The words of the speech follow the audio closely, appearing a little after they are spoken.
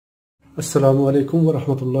Assalamu alaikum wa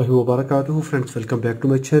rahmatullahi wa barakatuh. Friends, welcome back to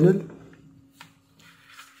my channel.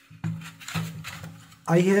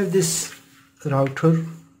 I have this router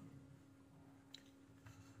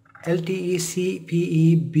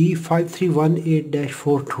LTE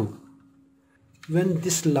B5312-42. When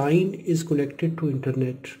this line is connected to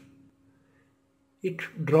internet, it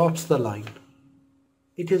drops the line.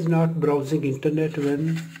 It is not browsing internet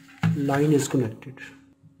when line is connected.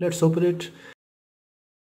 Let's open it.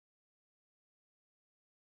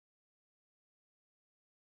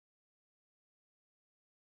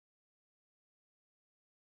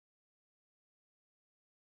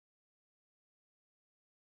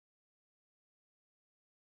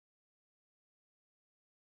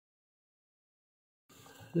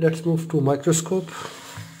 Let's move to microscope.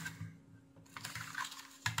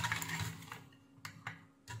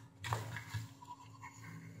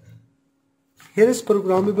 Here is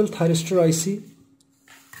programmable thyristor IC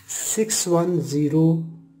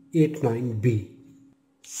 61089B.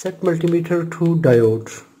 Set multimeter to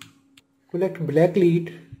diode. Connect black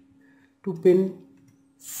lead to pin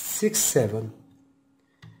 6-7.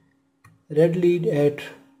 Red lead at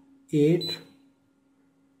 8.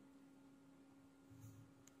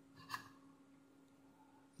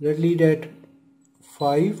 Red lead at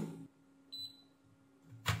 5.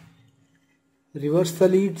 Reverse the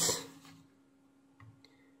leads.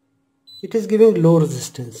 It is giving low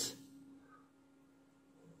resistance.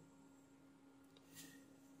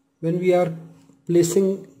 When we are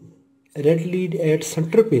placing red lead at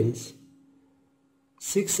center pins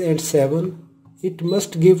 6 and 7, it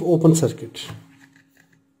must give open circuit.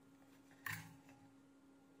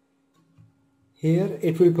 Here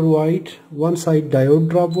it will provide one side diode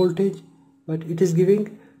drop voltage, but it is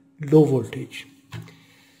giving low voltage.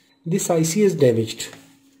 This IC is damaged.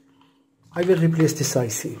 I will replace this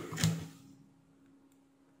IC.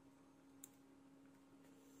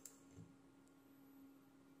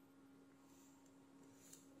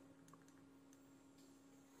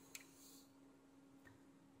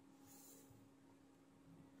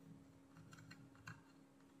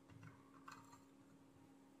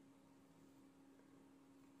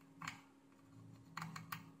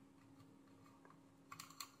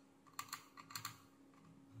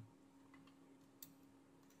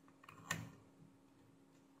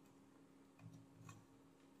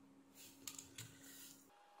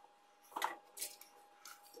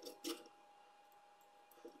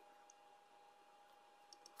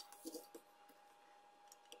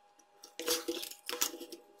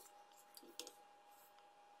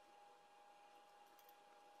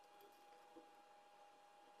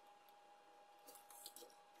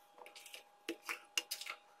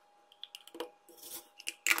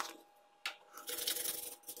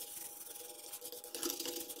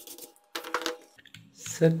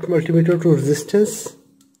 Set multimeter to resistance.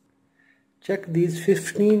 Check these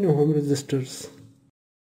 15 ohm resistors.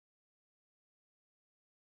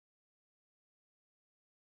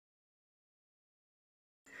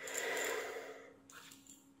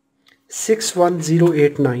 Six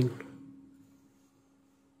 1089.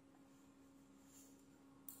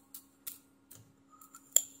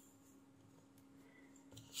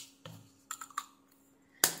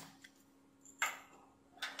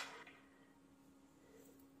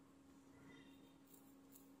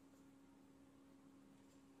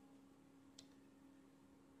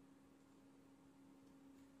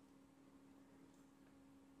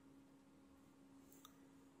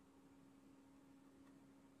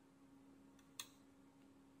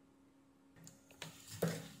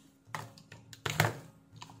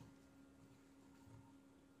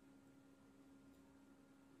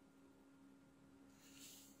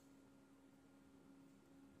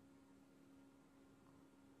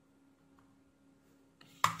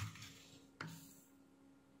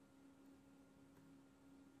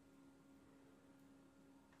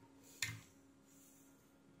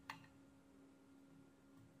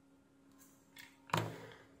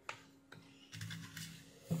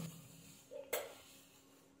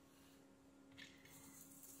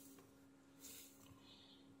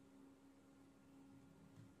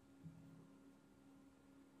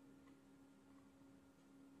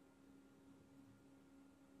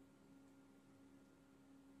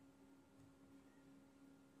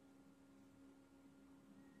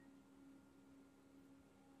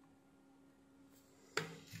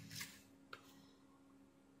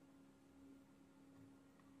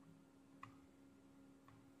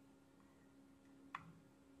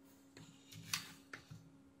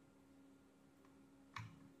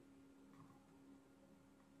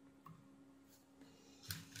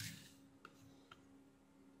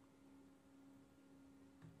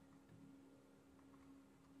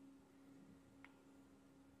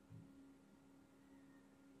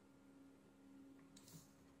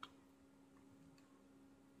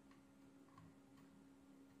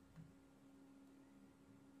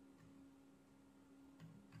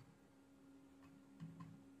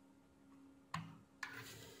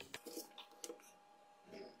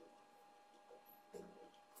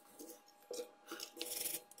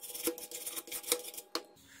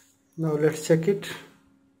 Now let's check it.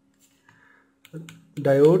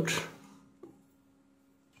 Diode,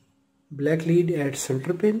 black lead at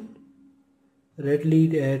center pin, red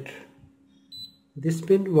lead at this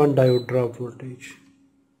pin, one diode drop voltage.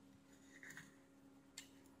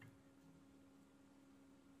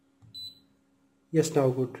 Yes, now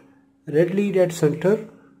good. Red lead at center,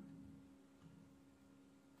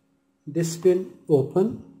 this pin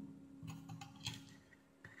open,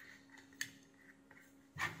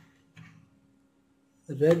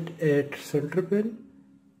 red at center pin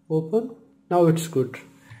open. Now it's good.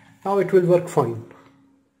 Now it will work fine.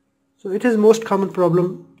 So it is most common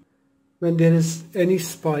problem when there is any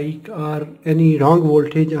spike or any wrong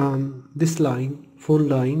voltage on this line, phone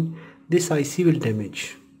line, this IC will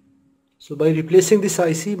damage. So by replacing this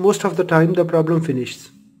IC, most of the time the problem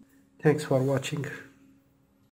finishes. Thanks for watching.